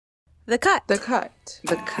The Cut. The Cut.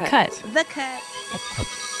 The Cut. Cut. The Cut.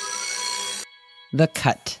 The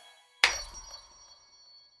Cut.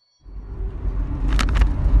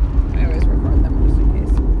 I always record them just in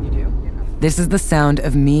case you do. You know. This is the sound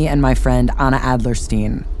of me and my friend Anna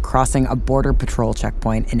Adlerstein crossing a border patrol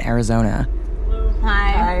checkpoint in Arizona. Hello.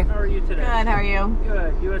 Hi. How are you today? Good, how are you?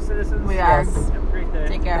 Good. U.S. citizens? We are. Yes. Have a great day.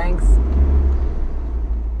 Take care. Thanks.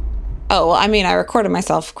 Oh, well, I mean, I recorded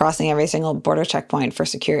myself crossing every single border checkpoint for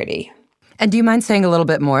security. And do you mind saying a little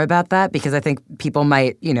bit more about that? Because I think people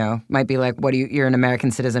might be like, you're an American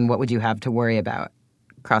citizen, what would you have to worry about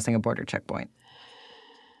crossing a border checkpoint?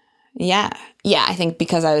 Yeah, I think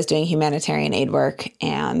because I was doing humanitarian aid work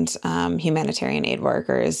and humanitarian aid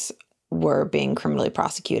workers were being criminally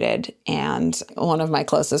prosecuted. And one of my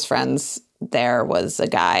closest friends there was a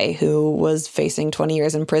guy who was facing 20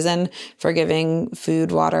 years in prison for giving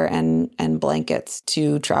food, water, and blankets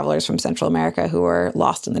to travelers from Central America who were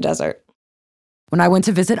lost in the desert. When I went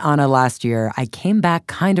to visit Anna last year, I came back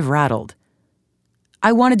kind of rattled.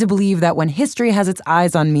 I wanted to believe that when history has its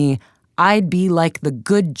eyes on me, I'd be like the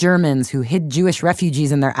good Germans who hid Jewish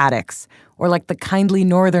refugees in their attics, or like the kindly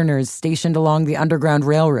Northerners stationed along the Underground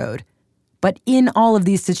Railroad. But in all of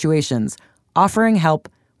these situations, offering help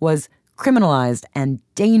was criminalized and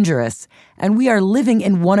dangerous, and we are living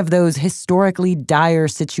in one of those historically dire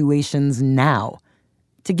situations now.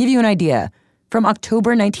 To give you an idea, from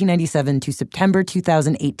October 1997 to September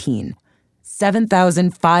 2018,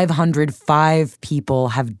 7,505 people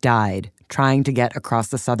have died trying to get across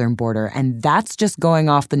the southern border, and that's just going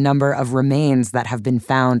off the number of remains that have been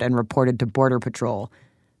found and reported to Border Patrol.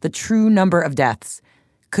 The true number of deaths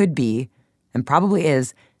could be, and probably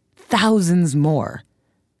is, thousands more.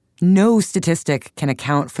 No statistic can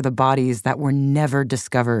account for the bodies that were never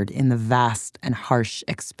discovered in the vast and harsh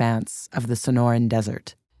expanse of the Sonoran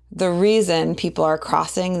Desert. The reason people are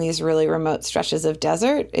crossing these really remote stretches of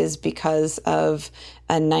desert is because of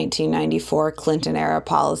a 1994 Clinton-era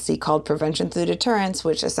policy called Prevention Through Deterrence,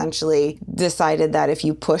 which essentially decided that if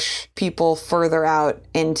you push people further out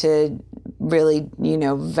into really,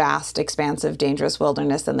 vast, expansive, dangerous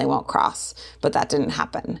wilderness, then they won't cross. But that didn't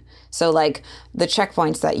happen. So, like, the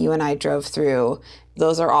checkpoints that you and I drove through,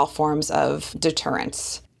 those are all forms of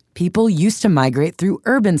deterrence. People used to migrate through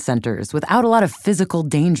urban centers without a lot of physical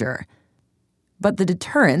danger. But the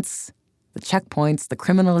deterrence, the checkpoints, the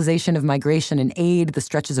criminalization of migration and aid, the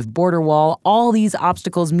stretches of border wall, all these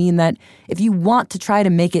obstacles mean that if you want to try to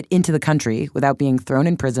make it into the country without being thrown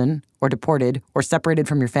in prison or deported or separated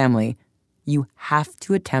from your family, you have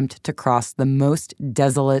to attempt to cross the most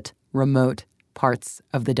desolate, remote parts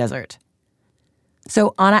of the desert.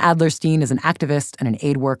 So Anna Adlerstein is an activist and an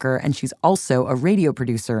aid worker, and she's also a radio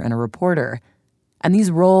producer and a reporter. And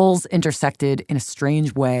these roles intersected in a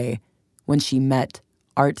strange way when she met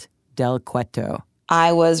Art Del Cueto.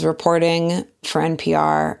 I was reporting for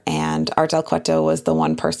NPR, and Art Del Cueto was the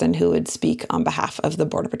one person who would speak on behalf of the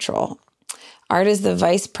Border Patrol. Art is the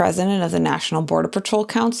vice president of the National Border Patrol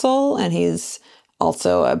Council, and he's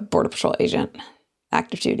also a Border Patrol agent,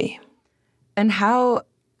 active duty. And how,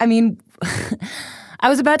 I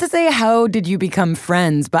was about to say, how did you become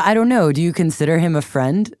friends? But I don't know. Do you consider him a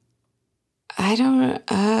friend? I don't,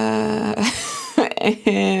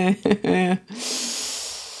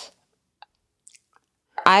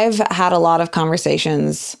 I've had a lot of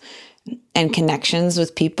conversations and connections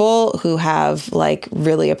with people who have like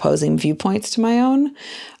really opposing viewpoints to my own.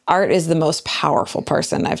 Art is the most powerful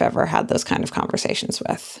person I've ever had those kind of conversations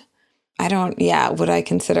with. Would I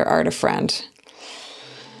consider Art a friend?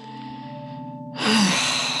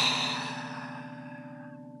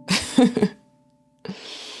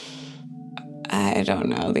 I don't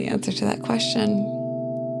know the answer to that question.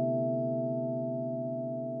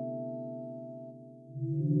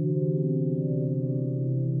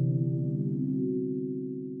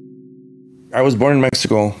 I was born in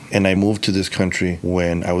Mexico, and I moved to this country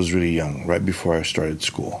when I was really young, right before I started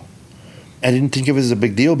school. I didn't think of it as a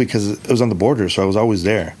big deal because it was on the border, so I was always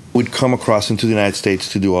there. We'd come across into the United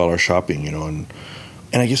States to do all our shopping, and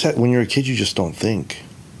I guess that when you're a kid, you just don't think.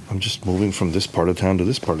 I'm just moving from this part of town to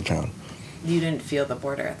this part of town. You didn't feel the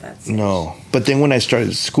border at that stage? No. But then when I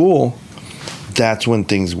started school, that's when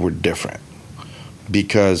things were different.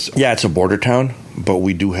 Because, it's a border town, but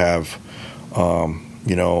we do have,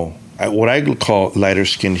 what I call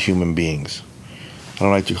lighter-skinned human beings. I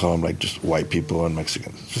don't like to call them like just white people and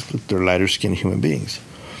Mexicans. Just that they're lighter-skinned human beings.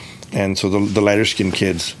 And so the lighter-skinned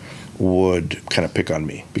kids would kind of pick on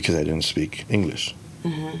me because I didn't speak English.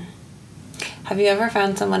 Mm-hmm. Have you ever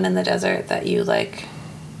found someone in the desert that you,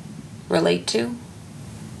 relate to?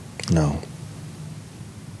 No.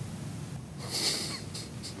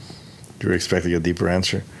 You were expecting a deeper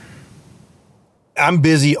answer. I'm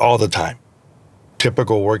busy all the time.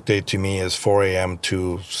 Typical workday to me is 4 a.m.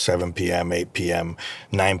 to 7 p.m., 8 p.m.,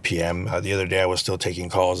 9 p.m. The other day I was still taking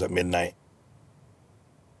calls at midnight.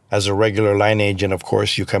 As a regular line agent, of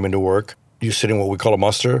course, you come into work. You sit in what we call a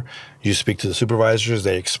muster. You speak to the supervisors.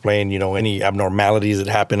 They explain, any abnormalities that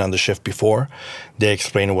happened on the shift before. They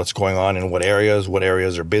explain what's going on in what areas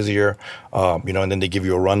are busier, and then they give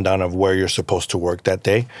you a rundown of where you're supposed to work that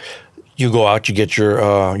day. You go out, you get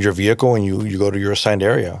your vehicle, and you go to your assigned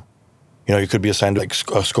area. You could be assigned like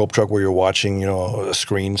a scope truck where you're watching, a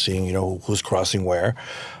screen, seeing, who's crossing where.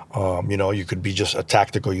 You could be just a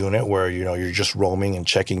tactical unit where, you're just roaming and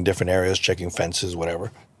checking different areas, checking fences,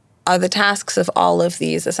 whatever. Are the tasks of all of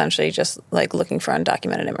these essentially just like looking for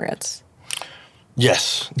undocumented immigrants?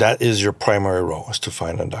 Yes, that is your primary role, is to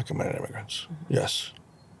find undocumented immigrants. Mm-hmm. Yes.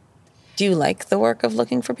 Do you like the work of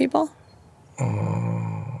looking for people?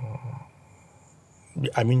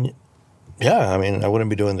 Yeah, I wouldn't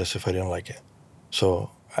be doing this if I didn't like it.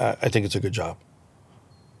 So I think it's a good job.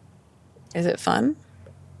 Is it fun?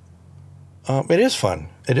 It is fun.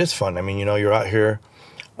 It is fun. You're out here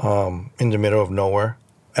in the middle of nowhere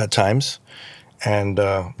at times. And,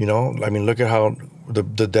 look at how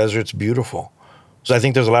the desert's beautiful. So I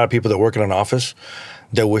think there's a lot of people that work in an office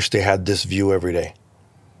that wish they had this view every day.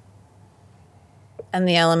 And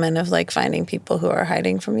the element of like finding people who are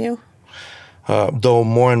hiding from you? Though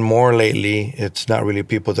more and more lately, it's not really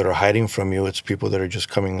people that are hiding from you. It's people that are just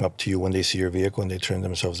coming up to you when they see your vehicle and they turn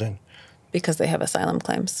themselves in. Because they have asylum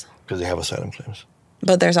claims. Because they have asylum claims.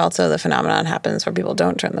 But there's also the phenomenon happens where people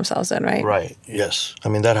don't turn themselves in, right? Right, yes.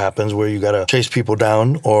 That happens where you got to chase people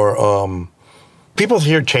down or people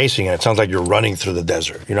hear chasing and it sounds like you're running through the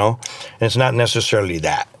desert, And it's not necessarily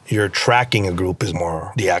that. You're tracking a group is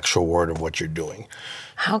more the actual word of what you're doing.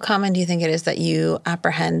 How common do you think it is that you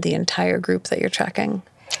apprehend the entire group that you're tracking?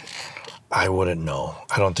 I wouldn't know.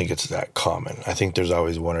 I don't think it's that common. I think there's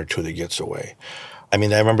always one or two that gets away. I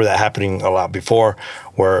remember that happening a lot before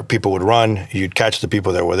where people would run, you'd catch the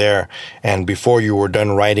people that were there, and before you were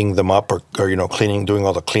done writing them up or cleaning, doing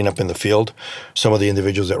all the cleanup in the field, some of the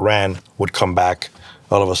individuals that ran would come back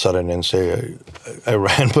all of a sudden and say, I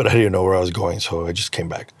ran, but I didn't know where I was going, so I just came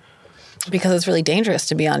back. Because it's really dangerous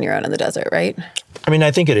to be on your own in the desert, right?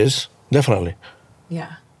 I think it is, definitely.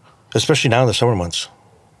 Yeah. Especially now in the summer months.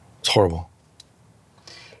 It's horrible.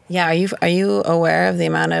 Yeah, are you aware of the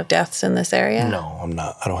amount of deaths in this area? No, I'm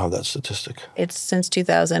not. I don't have that statistic. It's since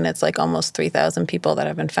 2000, it's like almost 3,000 people that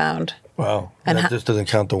have been found. Wow. And that just doesn't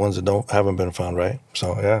count the ones that haven't been found, right?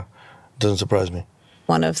 So, yeah, it doesn't surprise me.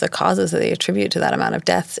 One of the causes that they attribute to that amount of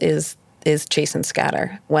deaths is chase and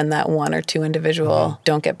scatter. When that one or two individual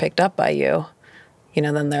don't get picked up by you,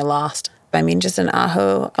 then they're lost. Just in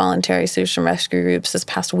Ajo, voluntary search and rescue groups this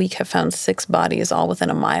past week have found 6 bodies all within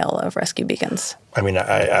a mile of rescue beacons. I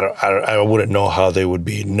wouldn't know how they would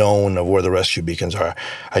be known of where the rescue beacons are.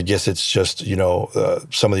 I guess it's just,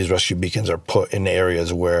 some of these rescue beacons are put in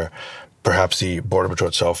areas where perhaps the Border Patrol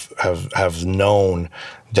itself have known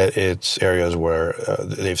that it's areas where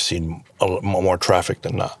they've seen more traffic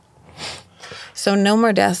than not. So No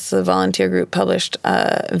More Deaths, the volunteer group, published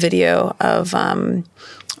a video of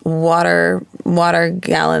water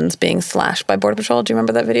gallons being slashed by Border Patrol. Do you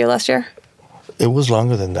remember that video last year? It was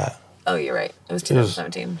longer than that. Oh, you're right. It was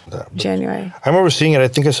 2017, January. I remember seeing it. I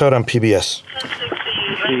think I saw it on PBS.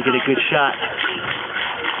 So you get a good shot.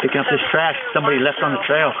 Pick up this trash somebody left on the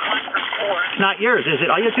trail. It's not yours, is it?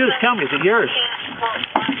 All you have to do is tell me, is it yours?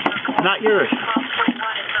 Not yours.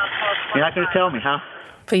 You're not going to tell me, huh?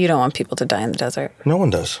 But you don't want people to die in the desert. No one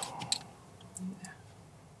does.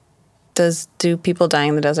 Do people dying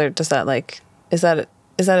in the desert, is that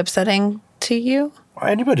upsetting to you?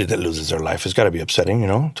 Anybody that loses their life has got to be upsetting,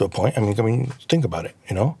 to a point. Think about it,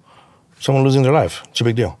 Someone losing their life, it's a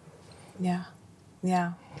big deal. Yeah.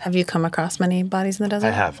 Yeah. Have you come across many bodies in the desert?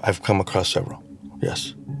 I have. I've come across several,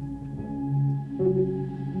 yes.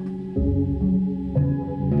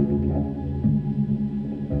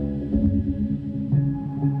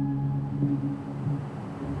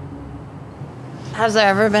 Has there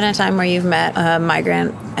ever been a time where you've met a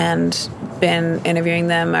migrant and been interviewing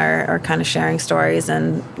them or kind of sharing stories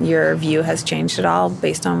and your view has changed at all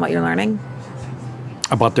based on what you're learning?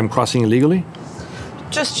 About them crossing illegally?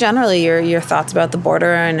 Just generally your thoughts about the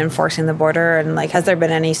border and enforcing the border, and has there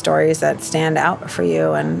been any stories that stand out for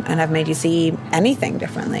you and have made you see anything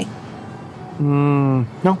differently?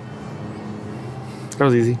 No. That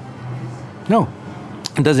was easy. No,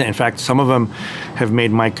 it doesn't. In fact, some of them have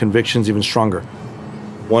made my convictions even stronger.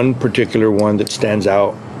 One particular one that stands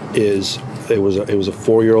out is it was a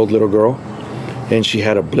 4-year-old little girl, and she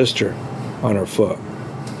had a blister on her foot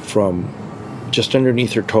from just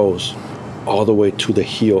underneath her toes all the way to the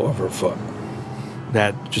heel of her foot.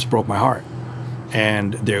 That just broke my heart.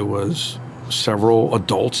 And there was several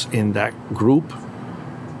adults in that group,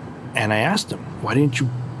 and I asked them, why didn't you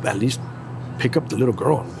at least pick up the little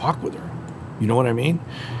girl and walk with her? You know what I mean?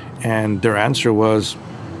 And their answer was,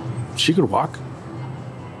 she could walk.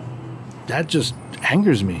 That just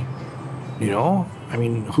angers me, you know? I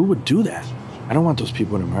mean, who would do that? I don't want those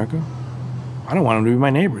people in America. I don't want them to be my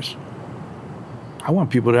neighbors. I want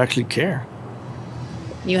people to actually care.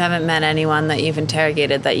 You haven't met anyone that you've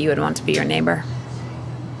interrogated that you would want to be your neighbor?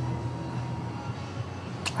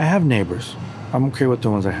 I have neighbors. I'm okay with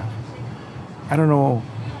the ones I have. I don't know.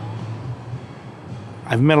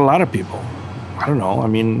 I've met a lot of people. I don't know. I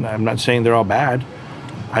mean, I'm not saying they're all bad.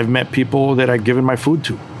 I've met people that I've given my food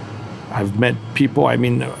to. I've met people,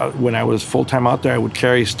 when I was full-time out there, I would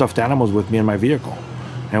carry stuffed animals with me in my vehicle.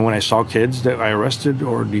 And when I saw kids that I arrested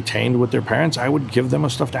or detained with their parents, I would give them a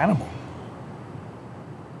stuffed animal.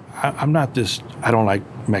 I'm not this, I don't like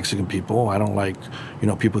Mexican people. I don't like,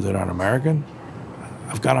 people that aren't American.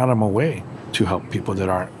 I've gone out of my way to help people that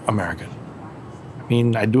aren't American. I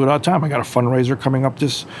mean, I do it all the time. I got a fundraiser coming up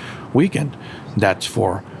this weekend that's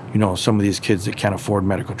for, some of these kids that can't afford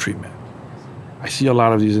medical treatment. I see a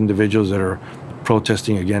lot of these individuals that are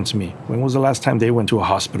protesting against me. When was the last time they went to a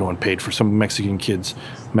hospital and paid for some Mexican kids'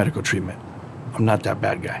 medical treatment? I'm not that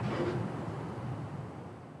bad guy.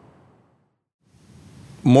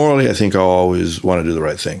 Morally, I think I'll always want to do the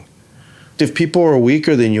right thing. If people are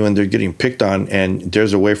weaker than you and they're getting picked on and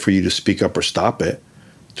there's a way for you to speak up or stop it,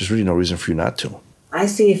 there's really no reason for you not to. I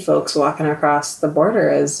see folks walking across the border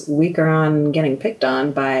as weaker on getting picked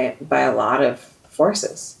on by a lot of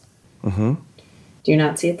forces. Mm-hmm. Do you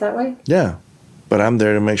not see it that way? Yeah, but I'm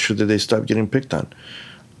there to make sure that they stop getting picked on.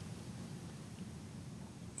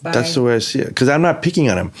 That's the way I see it. Because I'm not picking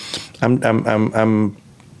on them.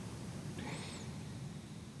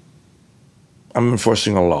 I'm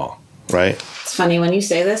enforcing a law, right? It's funny when you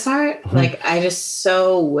say this, Art. Mm-hmm. Like, I just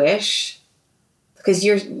so wish, because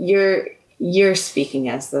you're speaking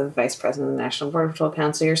as the vice president of the National Border Patrol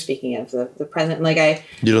Council. You're speaking as the president.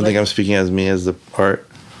 You don't think I'm speaking as me as the Art?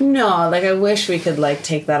 No, I wish we could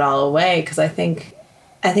take that all away, because I think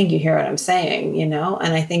you hear what I'm saying, and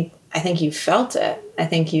I think you felt it. I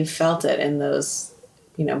think you felt it in those,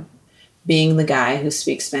 being the guy who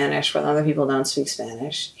speaks Spanish when other people don't speak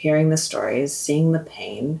Spanish, hearing the stories, seeing the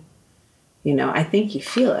pain. I think you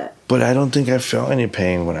feel it. But I don't think I felt any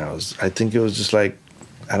pain I think it was just I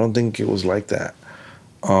don't think it was like that.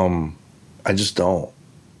 I just don't.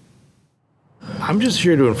 I'm just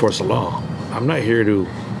here to enforce the law. I'm not here to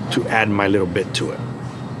add my little bit to it.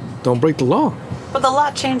 Don't break the law. But the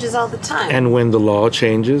law changes all the time. And when the law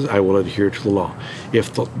changes, I will adhere to the law.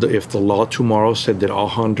 If the law tomorrow said that all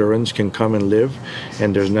Hondurans can come and live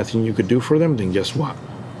and there's nothing you could do for them, then guess what?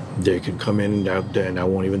 They can come in and I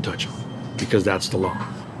won't even touch them, because that's the law.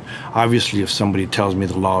 Obviously, if somebody tells me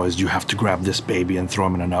the law is you have to grab this baby and throw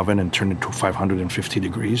him in an oven and turn it to 550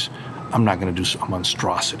 degrees, I'm not going to do a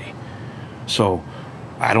monstrosity. So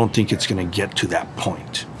I don't think it's going to get to that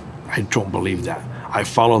point. I don't believe that. I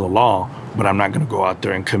follow the law, but I'm not going to go out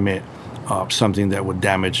there and commit something that would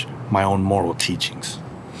damage my own moral teachings.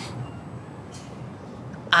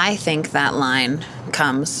 I think that line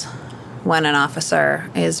comes when an officer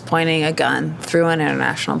is pointing a gun through an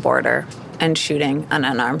international border and shooting an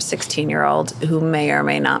unarmed 16-year-old who may or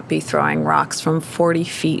may not be throwing rocks from 40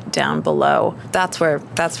 feet down below. That's where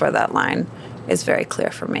that line is very clear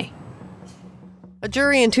for me. A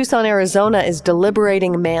jury in Tucson, Arizona is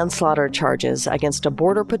deliberating manslaughter charges against a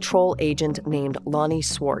Border Patrol agent named Lonnie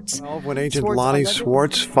Swartz. When Agent Lonnie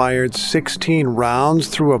Swartz fired 16 rounds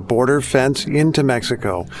through a border fence into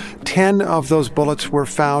Mexico. 10 of those bullets were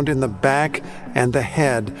found in the back and the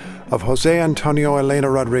head of Jose Antonio Elena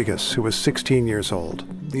Rodriguez, who was 16 years old.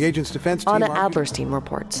 The agent's defense team... Anna Adlerstein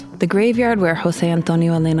reports. The graveyard where Jose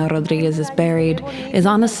Antonio Elena Rodriguez is buried is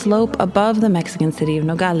on a slope above the Mexican city of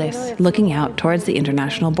Nogales, looking out towards the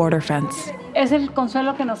international border fence. Es el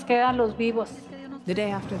consuelo que nos queda a los vivos. The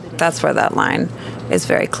day after the day. That's where that line is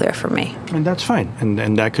very clear for me. And that's fine.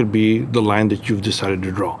 And that could be the line that you've decided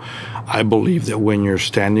to draw. I believe that when you're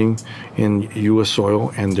standing in U.S.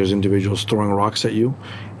 soil and there's individuals throwing rocks at you,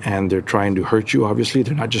 and they're trying to hurt you, obviously.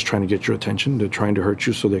 They're not just trying to get your attention. They're trying to hurt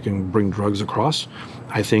you so they can bring drugs across.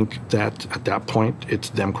 I think that at that point, it's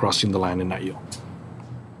them crossing the line and not you.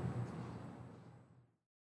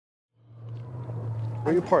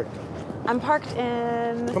 Where are you parked? I'm parked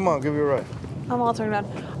in... Come on, give me a ride. I'm all turned around.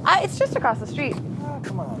 It's just across the street.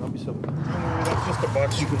 Come on, don't be so. That's just a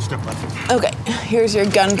box you can step on. Okay, here's your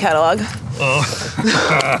gun catalog. Oh.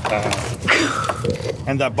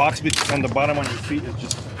 And that box on the bottom on your feet is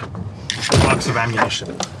just a box of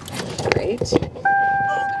ammunition. Great.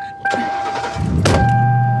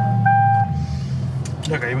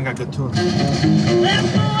 Look, I even got good tools.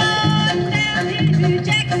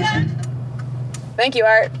 Thank you,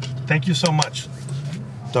 Art. Thank you so much.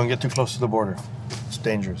 Don't get too close to the border. It's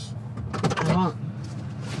dangerous. I won't.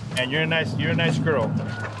 And you're a nice girl.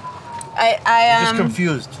 I Just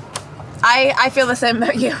confused. I feel the same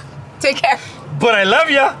about you. Take care. But I love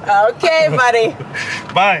ya. Okay, buddy.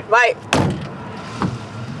 Bye. Bye.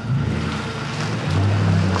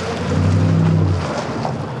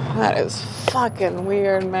 That is fucking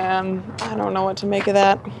weird, man. I don't know what to make of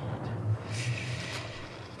that.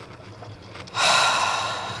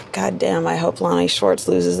 God damn, I hope Lonnie Schwartz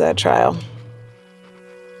loses that trial.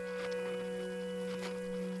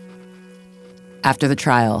 After the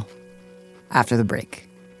trial, after the break.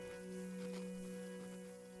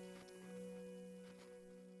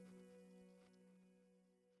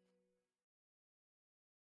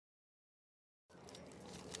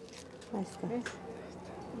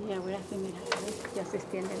 Y ahora sí, mira, ¿ves? Ya se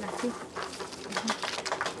extienden así.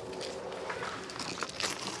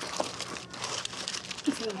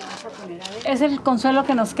 Es el consuelo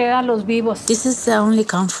que nos queda a los vivos. This is the only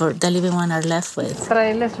comfort the living one are left with.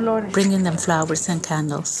 Traerles flores. Bringing them flowers and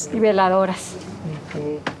candles. Y veladoras.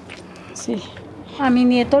 Sí. A mi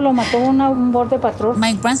nieto lo mató un border patrol.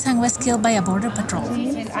 My grandson was killed by a border patrol.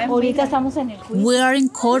 Ahorita estamos en el juicio. We are in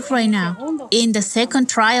court right now, in the second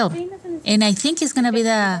trial. And I think it's going to be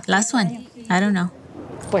the last one. I don't know.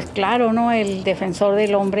 Pues claro, ¿no? El defensor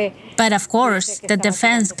del hombre. But of course, the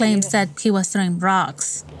defense claims that he was throwing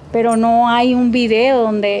rocks. Pero no hay un video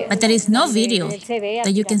donde. But there is no video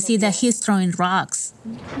that you can see that he's throwing rocks.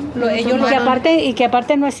 Y que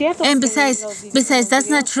aparte no es cierto. And besides, that's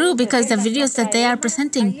not true because the videos that they are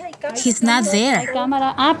presenting, he's not there.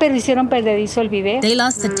 Pero hicieron perdedizo el video. They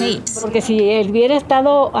lost the tapes. Porque si él hubiera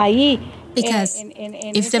estado ahí. Because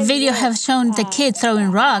if the video have shown the kid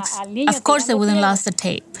throwing rocks, of course they wouldn't lost the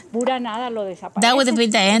tape. That would have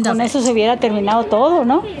been the end of it. Con eso se hubiera terminado todo,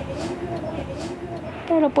 ¿no?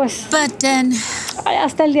 Pero pues. But then.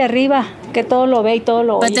 Hasta el de arriba, que todo lo ve y todo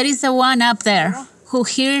lo oye. But there is the one up there who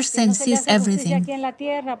hears and sees everything.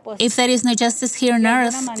 If there is no justice here on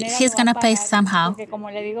earth, he's gonna pay somehow.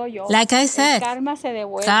 Like I said,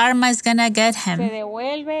 karma is gonna get him.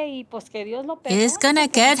 It's gonna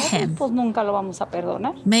get him.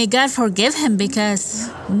 May God forgive him because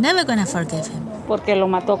I'm never gonna forgive him. Porque lo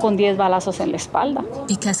mató con 10 balazos en la espalda.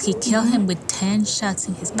 Because he killed him with 10 shots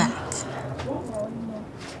in his back.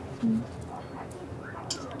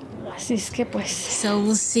 Así es que pues. So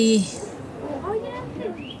we'll see.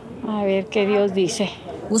 A ver qué Dios dice.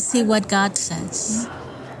 We'll see what God says.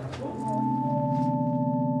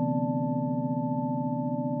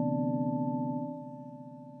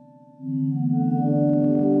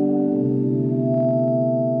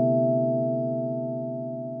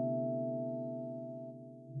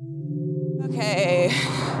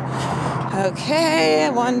 Okay,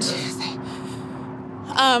 1, 2, 3.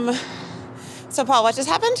 So Paul, what just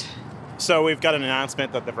happened? So we've got an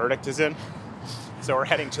announcement that the verdict is in. So we're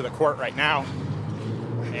heading to the court right now,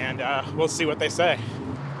 and we'll see what they say.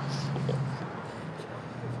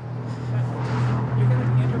 You're going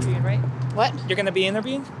to be interviewing, right? What? You're going to be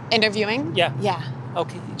interviewing? Interviewing? Yeah. Yeah.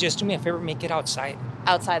 Okay, just do me a favor, make it outside.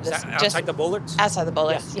 Outside this. Outside the bullards? Outside the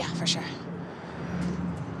bullards, yeah, for sure.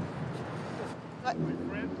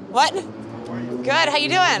 What? Good, how you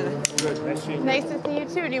doing? Good, nice to see you. Nice to see you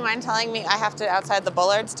too. Do you mind telling me I have to outside the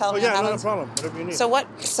bullards? Tell me what no happens? problem. Whatever you need.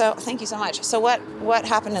 So thank you so much. So what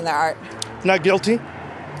happened in there, Art? Not guilty.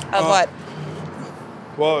 Of what?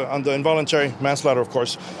 Well, on the involuntary manslaughter, of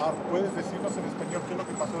course.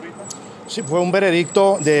 Sí, fue un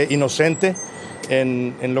veredicto de inocente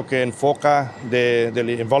en lo que enfoca del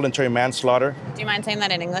involuntary manslaughter. Do you mind saying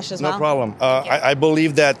that in English as well? No problem. I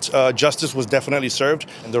believe that justice was definitely served.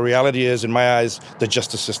 And the reality is, in my eyes, the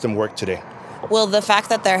justice system worked today. Will the fact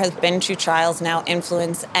that there has been 2 trials now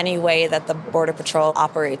influence any way that the Border Patrol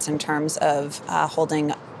operates in terms of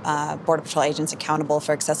holding Border Patrol agents accountable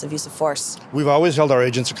for excessive use of force? We've always held our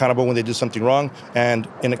agents accountable when they do something wrong. And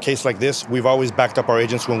in a case like this, we've always backed up our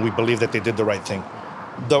agents when we believe that they did the right thing.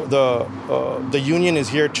 The union is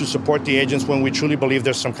here to support the agents when we truly believe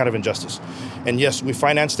there's some kind of injustice. And yes, we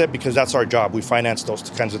financed it because that's our job. We finance those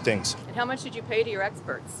kinds of things. And how much did you pay to your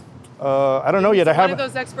experts? I don't know yet. I have one of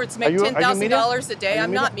those experts make $10,000 a day.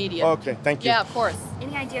 I'm not media. Okay, thank you. Yeah, of course.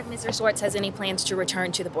 Any idea if Mr. Swartz has any plans to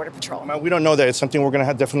return to the Border Patrol? We don't know that. It's something we're going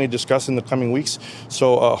to definitely discuss in the coming weeks.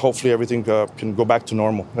 So hopefully everything can go back to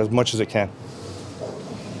normal as much as it can.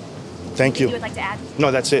 Thank you. You would like to add?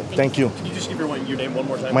 No, that's it. Thank you. Can you just give your name one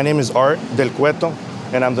more time? My name is Art Del Cueto,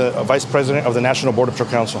 and I'm the Vice President of the National Border Patrol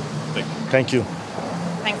Council. Thank you.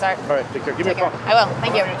 Thanks, Art. All right, take care. Give me a call. I will.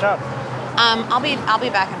 Thank you. I'll be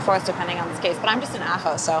back and forth depending on this case, but I'm just in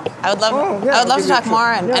Ajo, so I would love to talk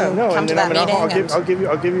more and come to that meeting.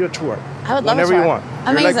 I'll give you a tour. I would love whenever a tour. you want.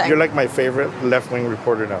 Amazing. You're like my favorite left-wing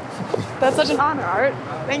reporter now. That's such an honor, Art.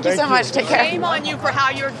 Thank you so much. Take care. Shame on you for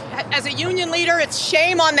how you're, as a union leader, it's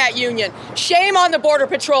shame on that union. Shame on the Border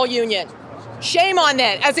Patrol union. Shame on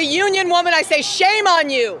that. As a union woman, I say shame on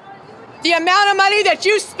you. The amount of money that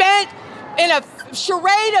you spent in a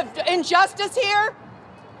charade of injustice here,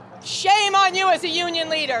 shame on you as a union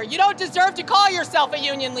leader. You don't deserve to call yourself a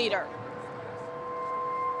union leader.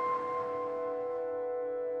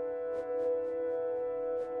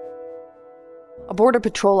 A Border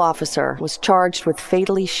Patrol officer was charged with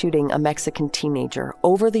fatally shooting a Mexican teenager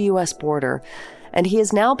over the U.S. border, and he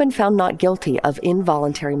has now been found not guilty of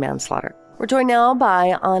involuntary manslaughter. We're joined now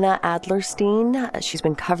by Anna Adlerstein. She's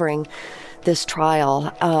been covering this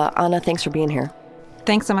trial. Anna, thanks for being here.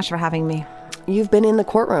 Thanks so much for having me. You've been in the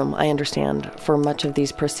courtroom, I understand, for much of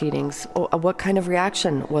these proceedings. What kind of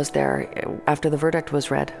reaction was there after the verdict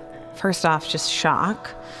was read? First off, just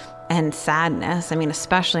shock and sadness. I mean,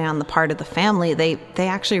 especially on the part of the family, they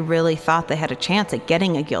actually really thought they had a chance at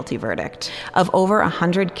getting a guilty verdict. Of over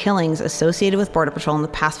 100 killings associated with Border Patrol in the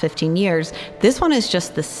past 15 years, this one is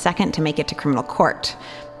just the second to make it to criminal court.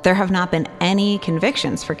 There have not been any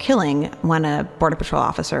convictions for killing when a Border Patrol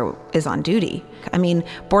officer is on duty. I mean,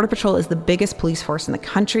 Border Patrol is the biggest police force in the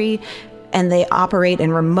country, and they operate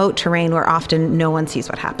in remote terrain where often no one sees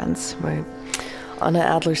what happens. Right. Anna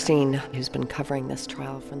Adlerstein, who's been covering this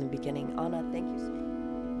trial from the beginning. Anna, thank you so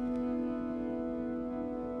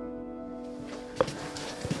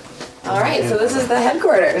much. All right, so this is the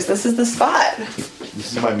headquarters. This is the spot.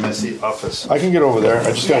 This is my messy office. I can get over there.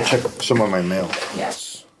 I just got to check some of my mail.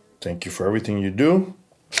 Yes. Thank you for everything you do.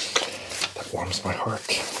 That warms my heart.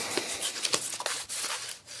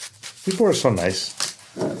 People are so nice.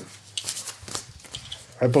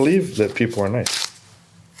 I believe that people are nice.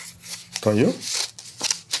 Don't you?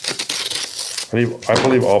 I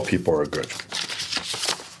believe all people are good.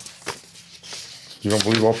 You don't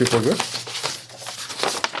believe all people are good?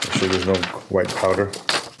 Make sure there's no white powder.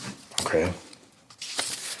 Okay.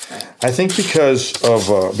 I think because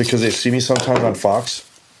they see me sometimes on Fox,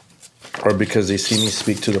 or because they see me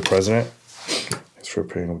speak to the president. Thanks for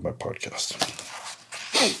appearing on my podcast,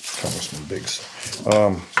 Congressman Biggs.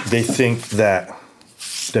 They think that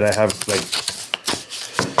I have like.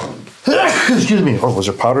 Excuse me. Oh, was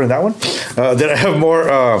there powder in that one? That I have more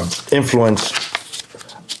influence.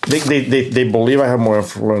 They believe I have more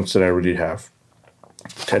influence than I really have.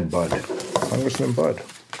 Ted Budd, Congressman Budd.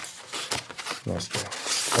 Nice guy.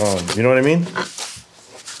 You know what I mean?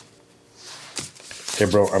 Hey,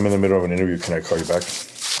 bro, I'm in the middle of an interview. Can I call you back?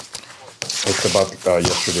 It's about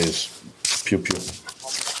yesterday's pew-pew.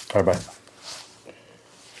 All right, bye.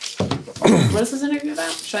 What is this interview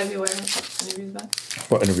about? Should I be aware of what this interview is about?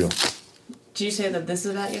 What interview? Did you say that this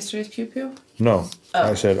is about yesterday's pew-pew? No.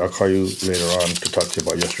 Oh. I said I'll call you later on to talk to you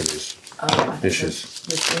about yesterday's issues.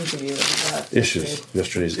 This interview is about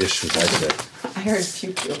Yesterday's issues, I said. I heard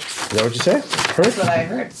pew-pew. Is that what you said? Heard? That's what I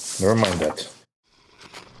heard. Never mind that.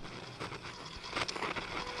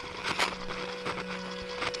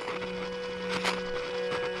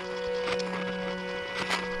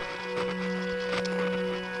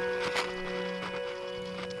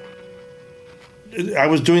 I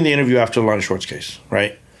was doing the interview after the Lonnie Swartz case,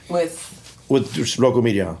 right? With local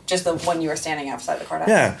media. Just the one you were standing outside the courthouse?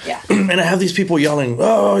 Yeah. Yeah. And I have these people yelling,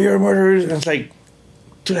 "Oh, you're a murderer." And it's like,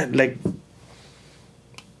 dude,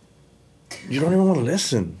 you don't even want to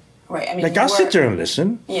listen. Right. I mean, I'll sit there and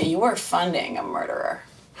listen. Yeah, you were funding a murderer.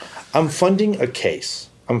 I'm funding a case.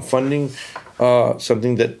 I'm funding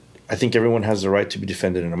something that I think everyone has the right to be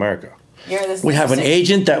defended in America. We have an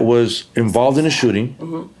agent that was involved in a shooting.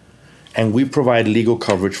 Mm-hmm. And we provide legal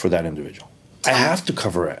coverage for that individual. I have to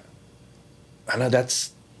cover it. Anna,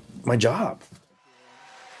 that's my job.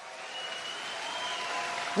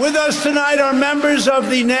 With us tonight are members of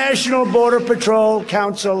the National Border Patrol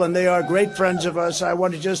Council, and they are great friends of us. I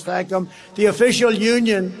want to just thank them. The official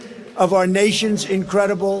union of our nation's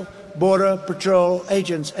incredible Border Patrol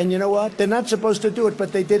agents. And you know what? They're not supposed to do it,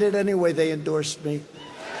 but they did it anyway. They endorsed me.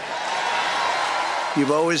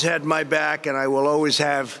 You've always had my back, and I will always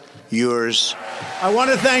have yours. I want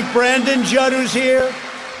to thank Brandon Judd, who's here,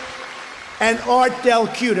 and Art Del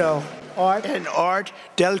Cueto. Art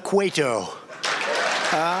Del Cueto.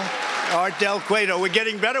 Art Del Cueto. We're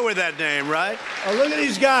getting better with that name, right? Oh, look at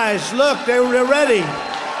these guys. Look, they're ready.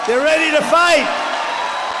 They're ready to fight.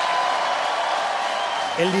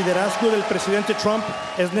 El liderazgo del presidente Trump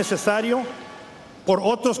es necesario por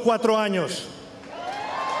otros 4 años.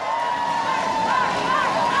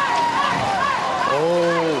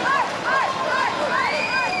 Oh.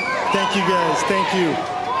 Thank you, guys. Thank you.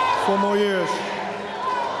 4 more years.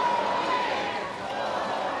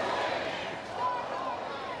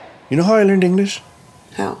 You know how I learned English?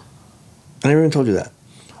 How? I never even told you that.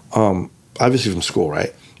 Obviously from school,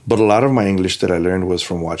 right? But a lot of my English that I learned was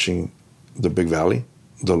from watching The Big Valley,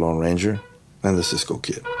 The Lone Ranger, and The Cisco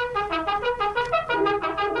Kid.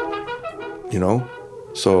 You know?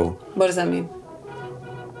 So... What does that mean?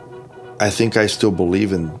 I think I still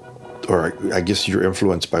believe in, or I guess you're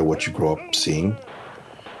influenced by what you grow up seeing.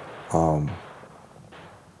 The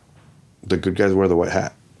good guys wear the white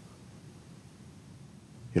hat.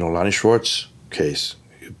 You know, Lonnie Schwartz case,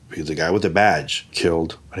 he's the guy with the badge,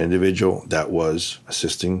 killed an individual that was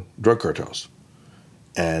assisting drug cartels.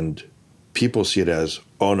 And people see it as,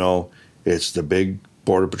 oh no, it's the big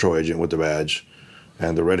Border Patrol agent with the badge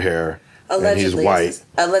and the red hair, allegedly, and he's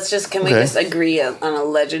white. Can we just agree on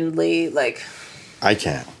allegedly, like... I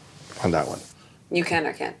can't on that one. You can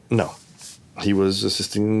or can't? No. He was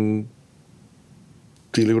assisting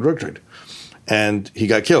the illegal drug trade. And he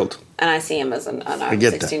got killed. And I see him as an unarmed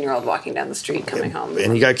 16-year-old walking down the street coming home.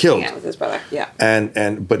 And he got killed. With his brother, yeah.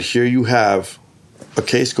 But here you have a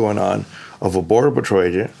case going on of a Border Patrol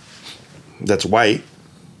agent that's white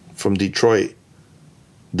from Detroit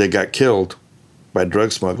that got killed by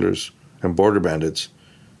drug smugglers and border bandits,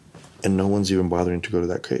 and no one's even bothering to go to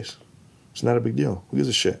that case. It's not a big deal. Who gives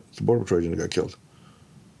a shit? It's a Border Patrol agent that got killed.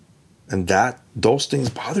 And those things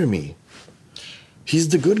bother me. He's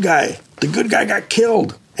the good guy. The good guy got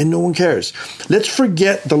killed, and no one cares. Let's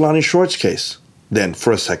forget the Lonnie Schwartz case then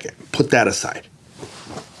for a second. Put that aside.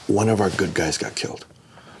 One of our good guys got killed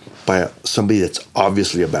by somebody that's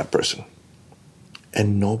obviously a bad person.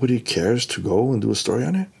 And nobody cares to go and do a story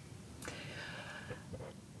on it?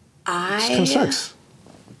 It kind of sucks.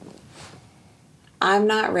 I'm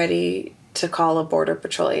not ready to call a Border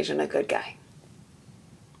Patrol agent a good guy.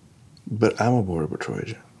 But I'm a Border Patrol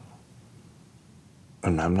agent.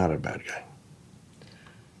 And I'm not a bad guy.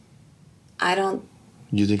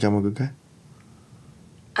 You think I'm a good guy?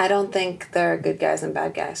 I don't think there are good guys and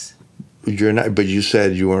bad guys. You're not, but you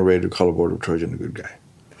said you weren't ready to call a Border Patrol agent a good guy.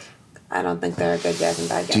 I don't think there are good guys and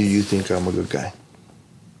bad guys. Do you think I'm a good guy?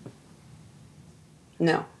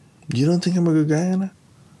 No. You don't think I'm a good guy, Anna?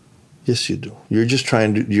 Yes, you do. You're just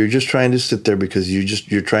trying to sit there because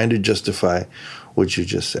you're trying to justify what you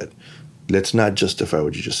just said. Let's not justify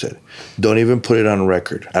what you just said. Don't even put it on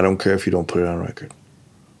record. I don't care if you don't put it on record.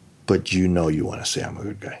 But you know you want to say I'm a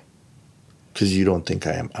good guy. Because you don't think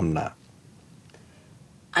I am. I'm not.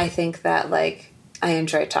 I think that, I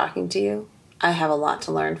enjoy talking to you. I have a lot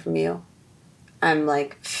to learn from you. I'm,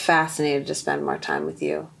 fascinated to spend more time with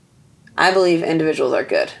you. I believe individuals are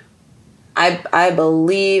good. I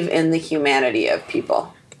believe in the humanity of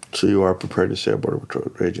people. So you are prepared to say a Border Patrol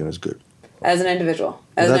agent is good? As an individual.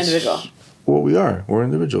 What we are. We're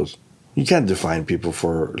individuals. You can't define people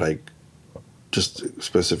for, just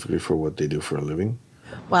specifically for what they do for a living.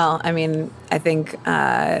 Well, I mean, I think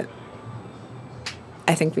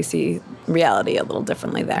we see reality a little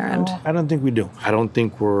differently there. And I don't think we do. I don't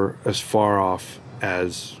think we're as far off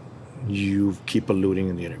as you keep alluding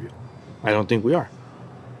in the interview. I don't think we are.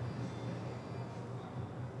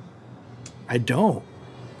 I don't.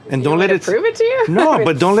 And don't let it prove it to you? No,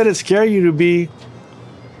 but don't let it scare you to be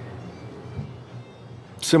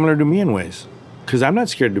similar to me in ways. Because I'm not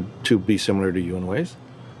scared to be similar to you in ways.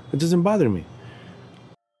 It doesn't bother me.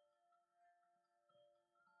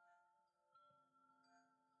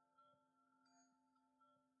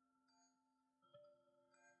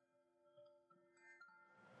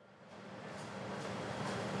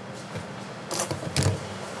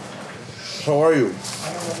 How are you?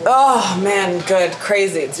 Oh, man, good.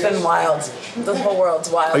 Crazy. It's been wild. The whole world's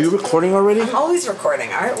wild. Are you recording already? I'm always recording,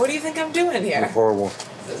 Art. What do you think I'm doing here? You're horrible.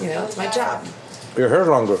 It's my job. Your hair's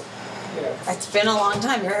longer. It's been a long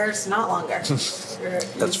time. Your hair's not longer.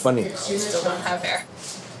 That's funny. You still don't have hair.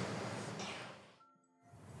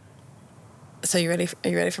 So are you ready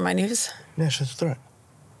for my news? Yeah, let's throw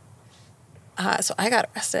it. So I got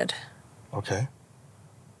arrested. Okay.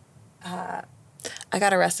 I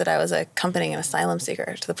got arrested. I was accompanying an asylum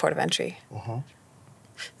seeker to the port of entry. Uh-huh.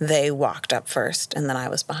 they walked up first, and then I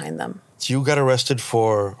was behind them. You got arrested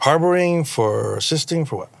for harboring, for assisting,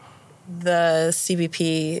 for what? The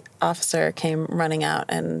CBP officer came running out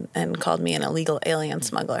and called me an illegal alien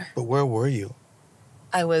smuggler. But where were you?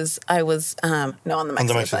 I was on the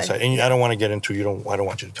Mexican side. And I don't want to get into, I don't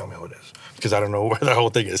want you to tell me how it is, because I don't know where the whole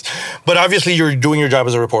thing is. But obviously you're doing your job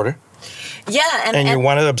as a reporter. Yeah. And you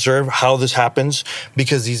want to observe how this happens,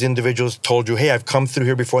 because these individuals told you, hey, I've come through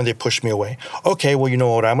here before and they pushed me away. Okay, well, you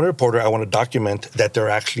know what? I'm a reporter. I want to document that they're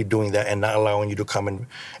actually doing that and not allowing you to come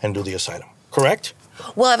and do the asylum. Correct?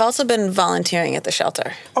 Well, I've also been volunteering at the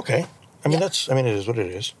shelter. Okay. I mean, it is what it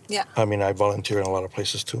is. Yeah. I mean, I volunteer in a lot of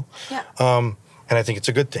places too. Yeah. And I think it's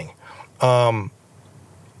a good thing.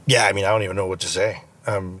 Yeah, I mean, I don't even know what to say.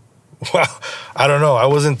 Well, I don't know. I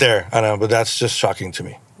wasn't there. I don't know, but that's just shocking to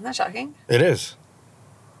me. Isn't that shocking? It is.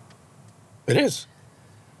 It is.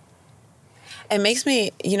 It makes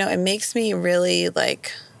me really,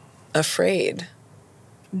 like, afraid.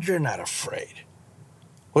 You're not afraid.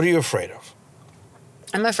 What are you afraid of?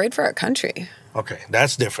 I'm afraid for our country. Okay,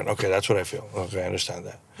 that's different. Okay, that's what I feel. Okay, I understand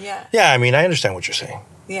that. Yeah. Yeah, I mean, I understand what you're saying.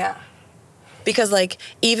 Yeah. Because, like,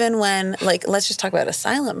 even when, like, let's just talk about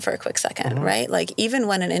asylum for a quick second, right? Like, even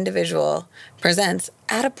when an individual presents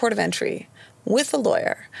at a port of entry with a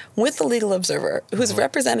lawyer, with a legal observer who's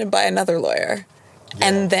represented by another lawyer,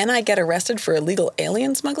 and then I get arrested for illegal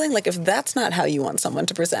alien smuggling, like, if that's not how you want someone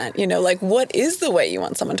to present, like, what is the way you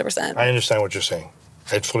want someone to present? I understand what you're saying.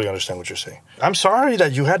 I fully understand what you're saying. I'm sorry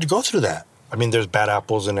that you had to go through that. I mean, there's bad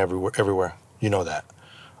apples in everywhere. You know that.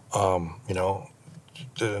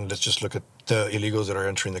 Let's just look at the illegals that are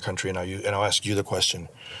entering the country, and I'll ask you the question: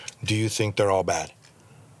 do you think they're all bad?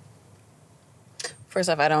 First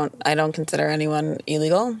off, I don't consider anyone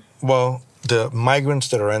illegal. Well, the migrants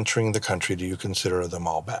that are entering the country, do you consider them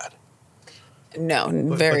all bad? No,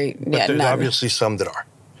 But there's obviously some that are.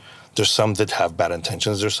 There's some that have bad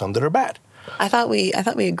intentions. There's some that are bad. I thought we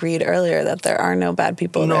agreed earlier that there are no bad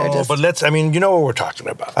people. No, but you know what we're talking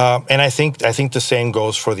about. And I think the same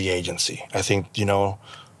goes for the agency. I think,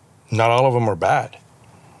 not all of them are bad,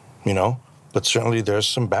 but certainly there's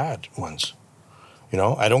some bad ones.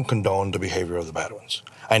 I don't condone the behavior of the bad ones.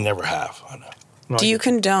 I never have. Do you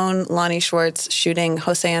condone Lonnie Schwartz shooting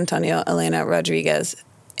Jose Antonio Elena Rodriguez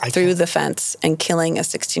through the fence and killing a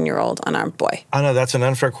 16-year-old unarmed boy? I know that's an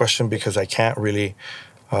unfair question, because I can't really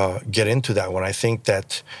get into that one. I think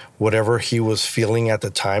that whatever he was feeling at the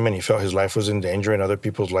time, and he felt his life was in danger and other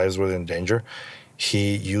people's lives were in danger,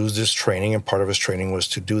 he used his training, and part of his training was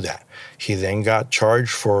to do that. He then got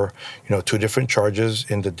charged for, 2 different charges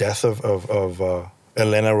in the death of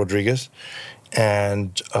Elena Rodriguez,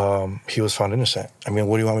 and he was found innocent. I mean,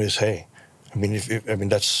 what do you want me to say? I mean,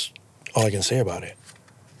 that's all I can say about it.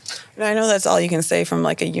 I know that's all you can say from,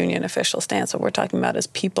 like, a union official stance. What we're talking about is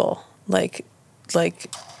people, like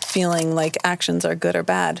feeling like actions are good or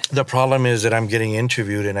bad. The problem is that I'm getting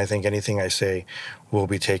interviewed, and I think anything I say will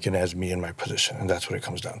be taken as me in my position, and that's what it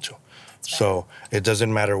comes down to. So it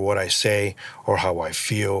doesn't matter what I say or how I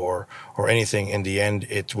feel or anything. In the end,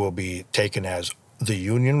 it will be taken as the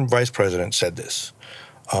union vice president said this.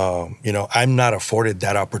 I'm not afforded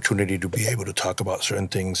that opportunity to be able to talk about certain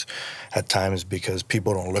things at times, because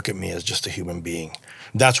people don't look at me as just a human being.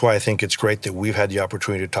 That's why I think it's great that we've had the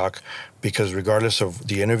opportunity to talk, because regardless of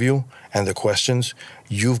the interview and the questions,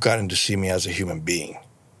 you've gotten to see me as a human being.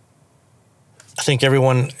 I think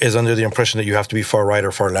everyone is under the impression that you have to be far right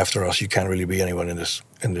or far left, or else you can't really be anyone in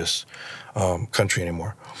this country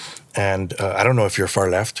anymore. And I don't know if you're far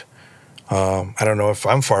left. I don't know if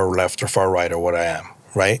I'm far left or far right or what I am,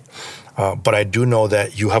 right? But I do know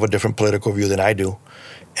that you have a different political view than I do.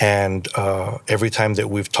 And every time that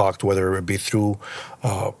we've talked, whether it be through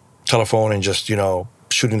telephone and just,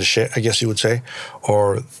 shooting the shit, I guess you would say,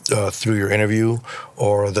 or through your interview,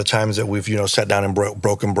 or the times that we've, sat down and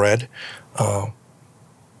broken bread, I've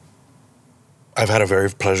had a very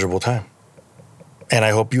pleasurable time. And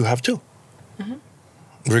I hope you have too,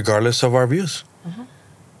 regardless of our views.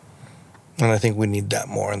 And I think we need that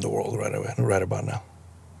more in the world right about now.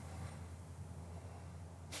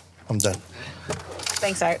 I'm done.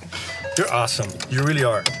 Thanks, Art. You're awesome. You really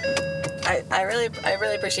are. I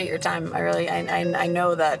really appreciate your time. I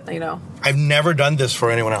know that, I've never done this for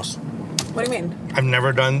anyone else. What do you mean? I've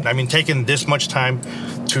never taken this much time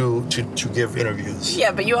to give interviews.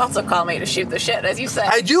 Yeah, but you also call me to shoot the shit, as you said.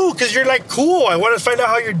 I do, because you're like, cool. I want to find out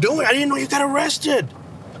how you're doing. I didn't know you got arrested.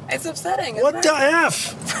 It's upsetting. What the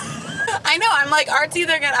F? I know. I'm like, Art's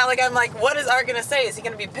either gonna. I'm like, what is Art gonna say? Is he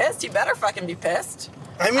gonna be pissed? He better fucking be pissed.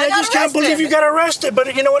 I just can't believe you got arrested.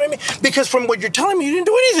 But you know what I mean? Because from what you're telling me, you didn't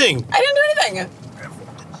do anything. I didn't do anything.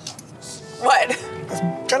 What?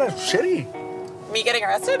 kind of shitty. Me getting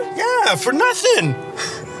arrested? Yeah, for nothing.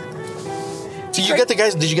 Did you get the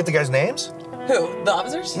guys' names? Who? The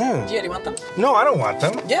officers? Yeah. Do you want them? No, I don't want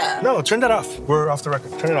them. Yeah. No, turn that off. We're off the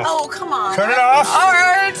record. Turn it off. Oh, come on. Turn it off. All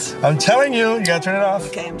right. I'm telling you, you gotta turn it off.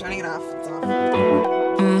 Okay, I'm turning it off. It's off.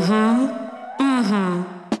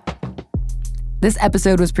 This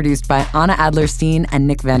episode was produced by Anna Adlerstein and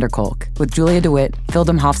Nick Vanderkolk, with Julia DeWitt, Phil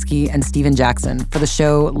Domhofsky, and Steven Jackson for the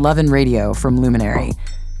show Love and Radio from Luminary.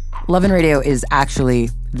 Love and Radio is actually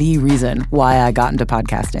the reason why I got into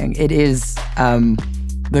podcasting. It is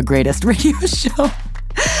the greatest radio show.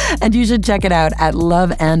 And you should check it out at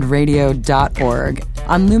loveandradio.org.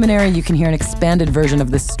 On Luminary, you can hear an expanded version of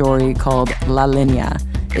this story called La Linea.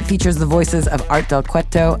 It features the voices of Art Del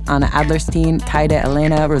Cueto, Anna Adlerstein, Kaide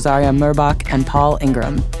Elena, Rosaria Murbach, and Paul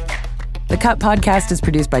Ingram. The Cut podcast is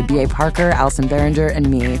produced by B.A. Parker, Allison Behringer, and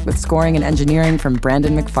me, with scoring and engineering from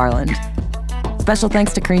Brandon McFarland. Special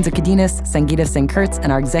thanks to Karine Zakadinas, Sangeeta Singh Kurtz,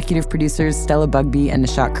 and our executive producers Stella Bugbee and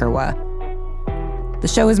Nishat Kurwa. The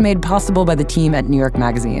show is made possible by the team at New York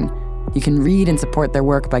Magazine. You can read and support their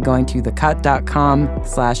work by going to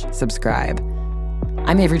thecut.com/subscribe.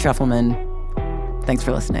 I'm Avery Trufelman. Thanks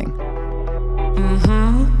for listening.